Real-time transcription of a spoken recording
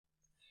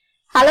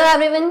Hello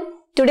everyone.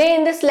 Today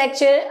in this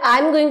lecture, I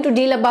am going to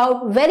deal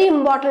about very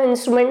important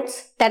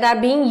instruments that are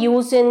being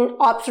used in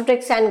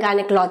obstetrics and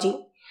gynecology.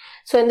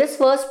 So in this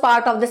first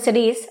part of the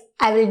series,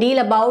 I will deal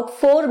about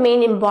four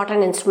main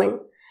important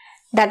instruments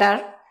that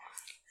are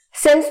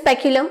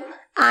Speculum,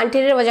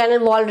 Anterior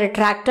Vaginal Wall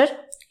Retractor,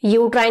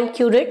 Uterine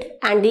Curette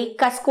and the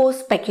Cusco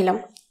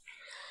Speculum.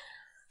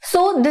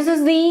 So this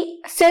is the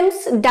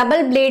Sims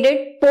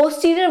double-bladed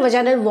posterior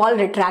vaginal wall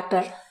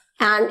retractor.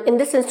 And in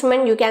this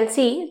instrument you can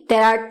see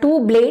there are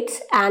two blades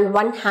and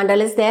one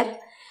handle is there.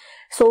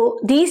 So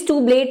these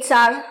two blades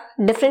are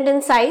different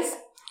in size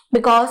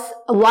because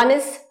one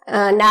is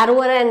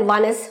narrower and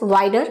one is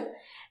wider.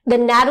 The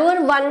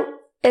narrower one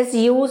is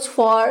used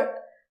for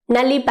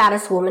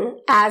nulliparous woman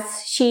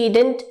as she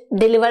didn't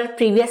deliver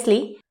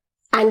previously,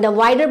 and the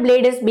wider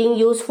blade is being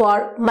used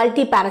for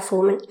multiparous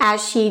woman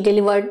as she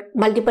delivered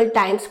multiple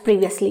times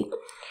previously.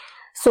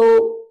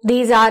 So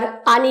these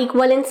are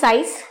unequal in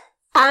size.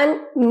 And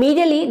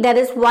medially there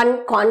is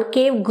one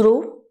concave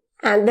groove,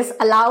 and this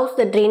allows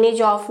the drainage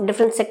of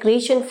different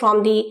secretion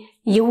from the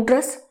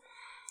uterus.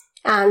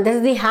 And this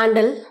is the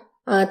handle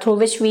through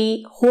which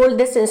we hold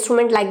this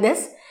instrument like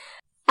this,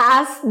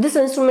 as this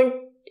instrument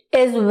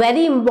is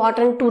very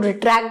important to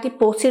retract the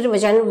posterior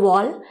vaginal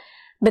wall,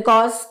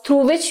 because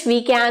through which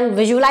we can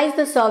visualize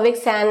the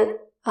cervix and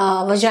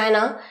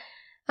vagina,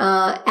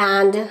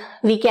 and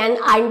we can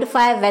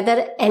identify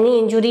whether any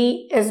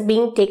injury is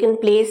being taken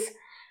place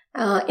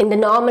in the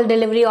normal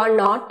delivery or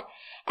not.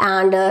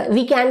 And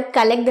we can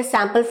collect the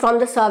sample from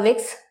the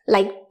cervix,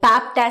 like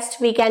pap test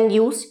we can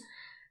use.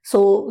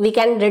 So we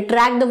can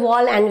retract the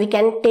wall and we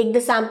can take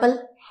the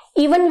sample.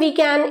 Even we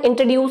can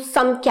introduce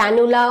some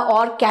cannula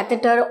or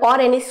catheter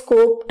or any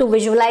scope to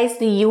visualize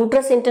the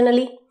uterus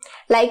internally.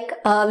 Like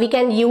we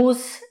can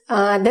use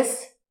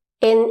this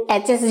in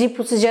HSG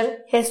procedure,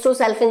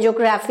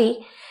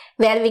 hysterosalpingography,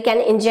 where we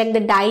can inject the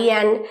dye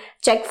and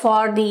check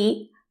for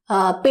the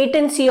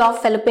patency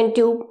of fallopian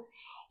tube.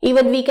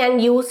 Even we can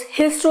use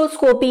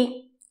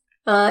hysteroscopy.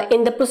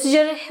 In the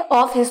procedure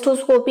of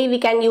hysteroscopy, we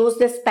can use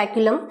the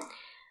speculum.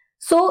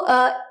 So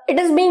it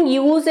is being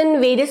used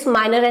in various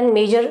minor and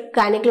major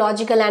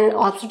gynecological and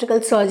obstetrical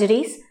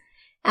surgeries.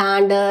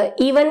 And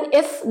even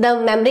if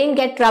the membrane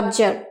get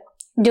ruptured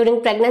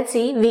during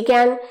pregnancy, we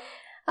can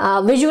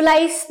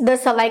visualize the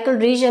cervical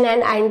region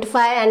and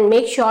identify and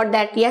make sure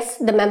that yes,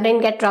 the membrane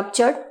get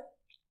ruptured.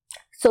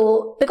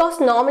 So because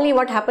normally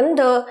what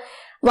happened,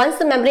 once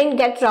the membrane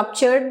gets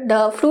ruptured,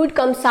 the fluid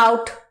comes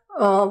out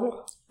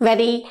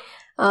very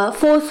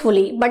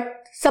forcefully.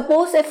 But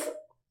suppose if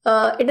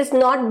it is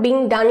not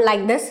being done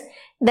like this,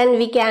 then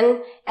we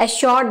can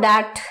assure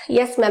that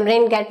yes,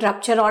 membrane get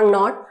ruptured or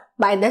not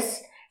by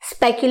this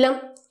speculum,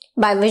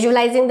 by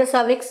visualizing the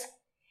cervix.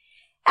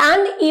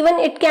 And even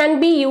it can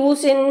be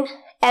used in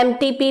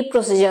MTP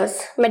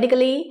procedures.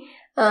 Medically,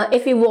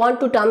 if we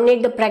want to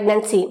terminate the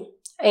pregnancy,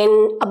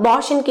 in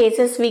abortion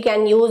cases, we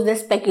can use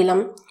this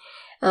speculum.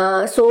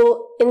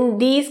 So in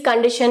these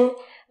conditions,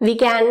 we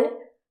can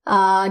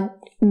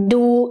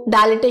do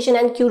dilatation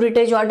and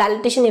curettage or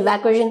dilatation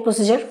evacuation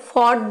procedure.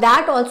 For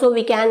that also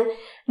we can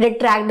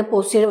retract the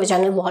posterior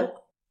vaginal wall.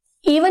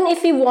 Even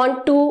if we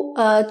want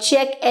to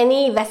check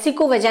any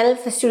vesico-vaginal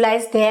fistula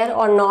is there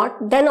or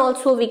not, then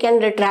also we can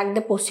retract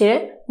the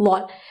posterior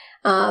wall.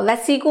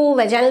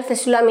 Vesico-vaginal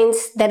fistula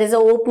means there is an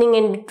opening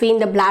in between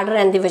the bladder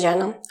and the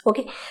vagina.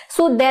 Okay,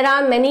 so there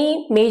are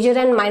many major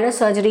and minor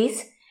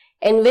surgeries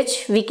in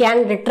which we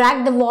can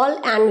retract the wall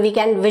and we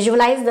can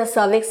visualize the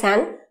cervix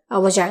and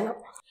vagina.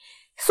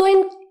 So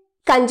in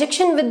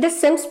conjunction with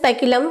this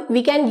speculum,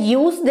 we can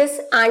use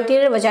this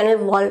anterior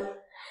vaginal wall,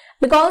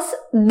 because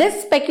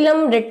this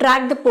speculum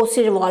retract the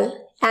posterior wall,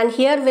 and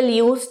here we'll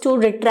use to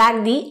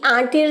retract the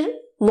anterior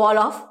wall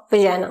of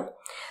vagina.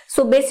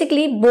 So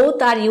basically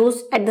both are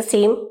used at the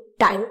same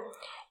time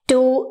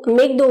to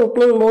make the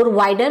opening more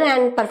wider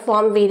and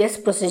perform various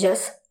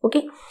procedures.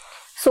 Okay,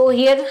 so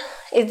here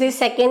is the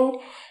second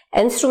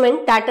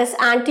instrument, that is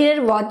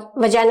anterior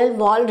vaginal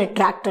wall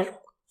retractor.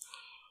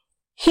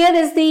 Here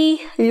is the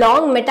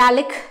long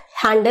metallic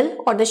handle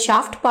or the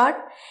shaft part,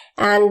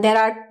 and there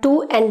are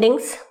two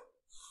endings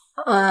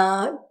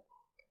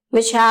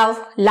which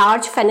have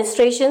large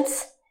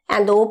fenestrations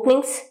and the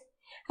openings.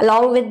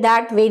 Along with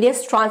that,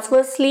 various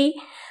transversely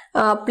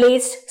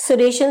placed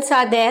serrations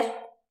are there.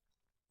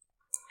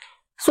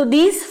 So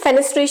these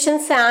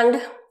fenestrations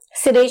and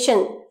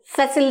serration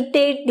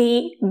facilitate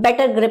the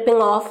better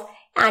gripping of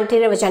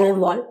anterior vaginal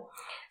wall.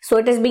 So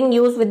it is being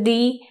used with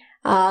the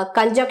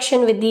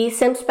conjunction with the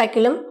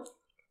speculum.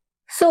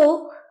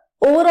 So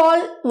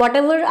overall,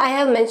 whatever I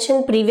have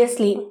mentioned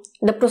previously,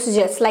 the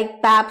procedures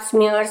like pap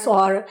smears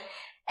or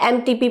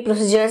MTP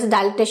procedures,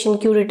 dilatation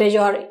curettage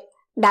or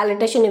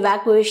dilatation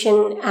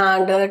evacuation,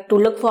 and to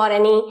look for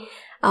any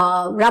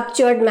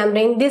ruptured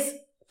membrane, this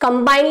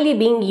combinedly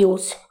being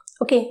used.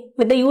 Okay,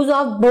 with the use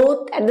of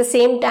both at the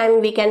same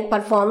time, we can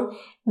perform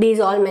these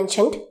all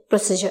mentioned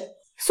procedure.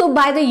 So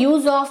by the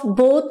use of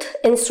both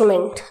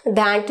instrument,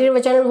 the anterior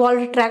vaginal wall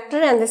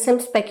retractor and the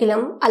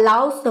speculum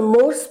allows the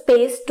more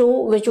space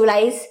to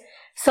visualize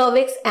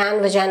cervix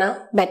and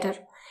vagina better.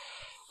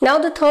 Now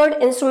the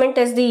third instrument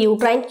is the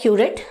Uterine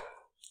Curette,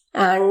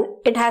 and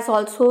it has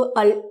also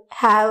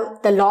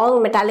have the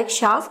long metallic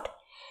shaft,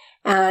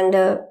 and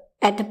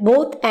at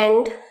both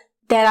ends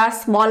there are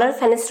smaller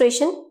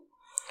fenestration.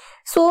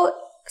 So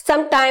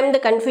sometimes the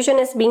confusion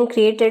is being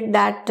created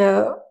that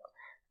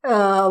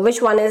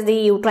which one is the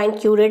Uterine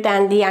Curette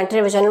and the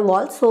anterior vaginal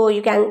wall. So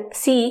you can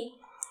see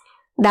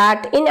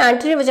that in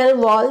anterior vaginal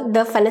wall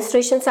the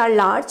fenestrations are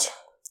large,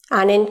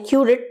 and in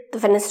curette the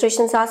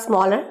fenestrations are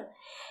smaller,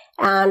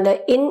 and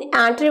in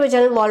anterior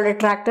vaginal wall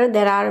retractor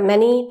there are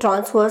many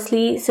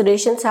transversely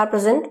serrations are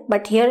present,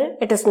 but here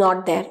it is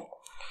not there.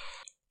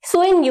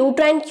 So in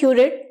Uterine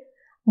Curette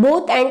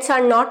both ends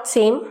are not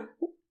same.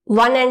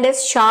 One end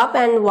is sharp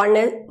and one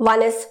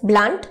is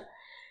blunt.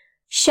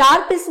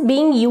 Sharp is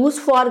being used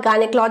for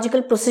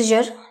gynecological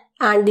procedure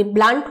and the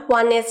blunt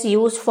one is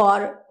used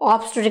for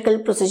obstetrical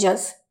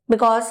procedures,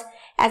 because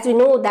as we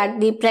know that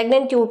the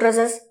pregnant uterus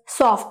is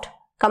soft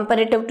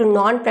comparative to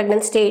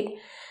non-pregnant state.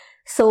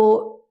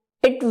 So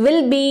it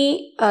will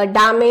be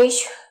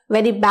damaged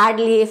very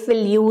badly if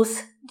we'll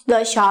use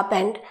the sharp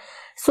end.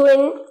 So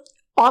in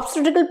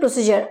obstetrical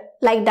procedure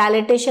like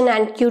dilatation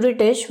and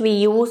curettage, we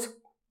use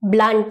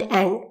blunt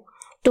end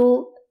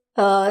to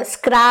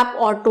scrap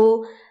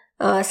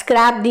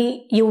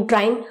the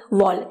uterine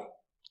wall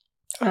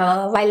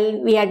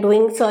while we are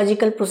doing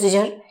surgical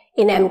procedure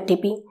in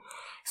MTP.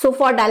 So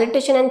for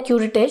dilatation and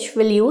curettage,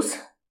 we'll use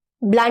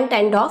blunt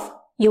end of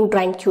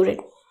Uterine Curette.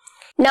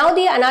 Now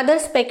the another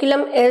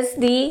speculum is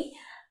the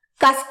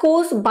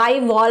Cusco's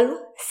bivalve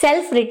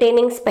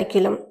self-retaining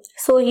speculum.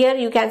 So here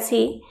you can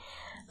see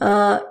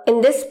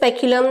in this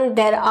speculum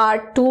there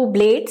are two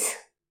blades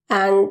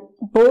and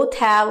both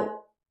have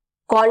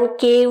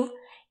concave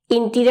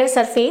interior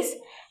surface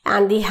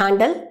and the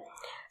handle.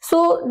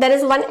 So there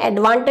is one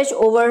advantage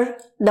over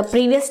the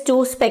previous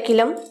two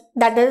speculum,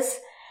 that is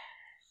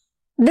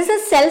this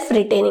is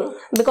self-retaining,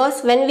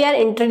 because when we are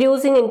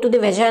introducing into the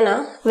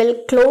vagina,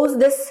 we'll close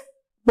this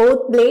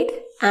both blade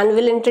and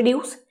will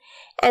introduce,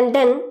 and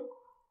then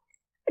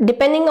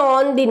depending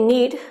on the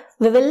need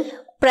we will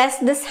press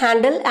this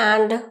handle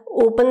and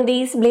open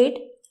these blade,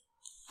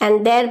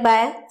 and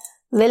thereby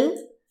will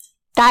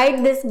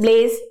tight this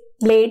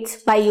blades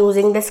by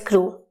using the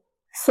screw.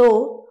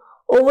 So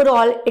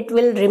overall it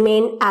will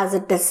remain as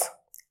it is.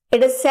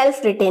 It is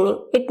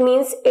self-retaining. It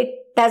means it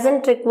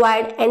doesn't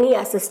require any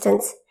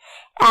assistance,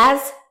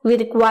 as we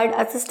required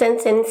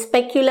assistance in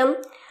speculum,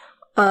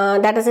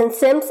 that is in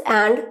Sims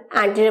and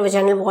anterior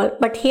vaginal wall,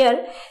 but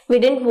here we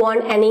didn't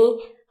want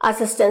any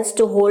assistance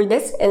to hold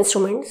this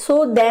instrument,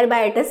 so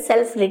thereby it is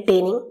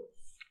self-retaining.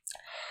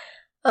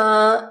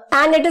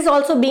 And it is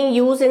also being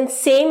used in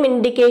same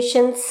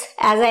indications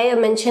as I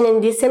mentioned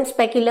in the Sims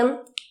speculum,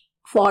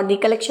 for the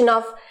collection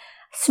of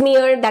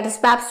smear, that is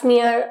pap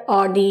smear,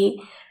 or the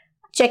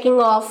checking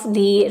of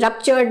the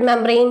ruptured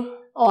membrane,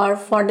 or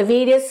for the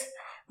various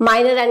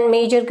minor and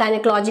major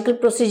gynecological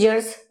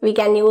procedures we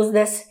can use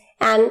this,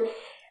 and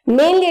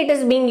mainly it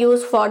is being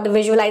used for the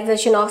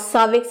visualization of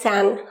cervix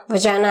and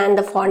vagina and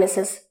the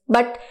fornices.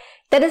 But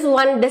there is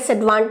one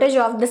disadvantage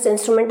of this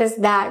instrument, is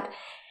that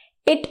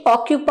it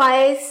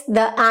occupies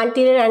the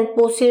anterior and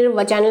posterior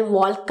vaginal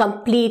wall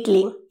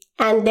completely,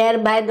 and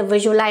thereby the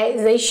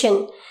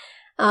visualization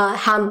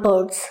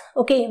hampered.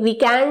 Okay, we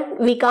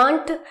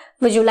can't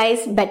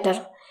visualize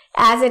better,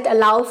 as it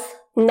allows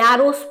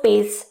narrow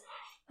space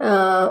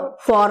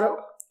for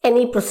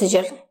any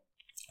procedure.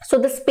 So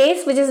the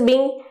space which is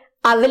being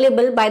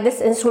available by this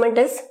instrument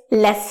is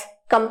less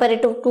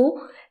comparative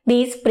to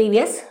these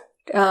previous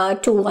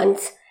two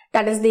ones,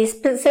 that is the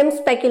Sims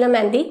speculum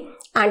and the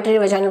anterior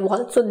vaginal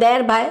wall. So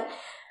thereby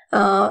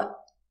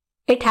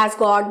it has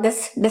got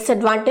this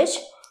disadvantage.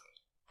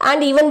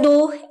 And even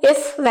though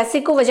if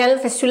vesico-vaginal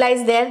fistula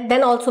is there,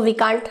 then also we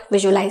can't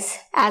visualize,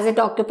 as it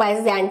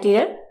occupies the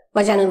anterior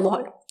vaginal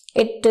wall.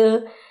 It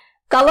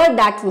covered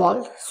that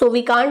wall, so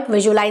we can't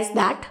visualize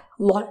that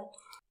wall.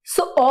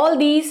 So all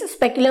these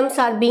speculums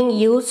are being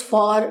used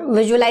for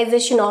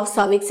visualization of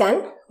cervix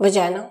and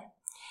vagina.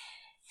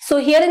 So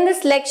here in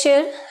this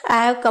lecture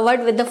I have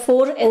covered with the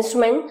four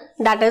instruments,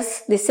 that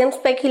is the Sims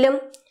speculum,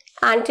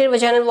 anterior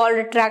vaginal wall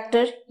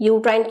retractor,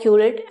 Uterine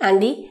Curette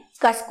and the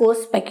Cusco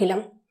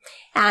speculum.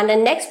 And the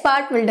next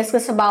part we'll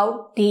discuss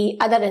about the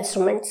other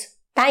instruments.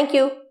 Thank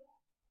you.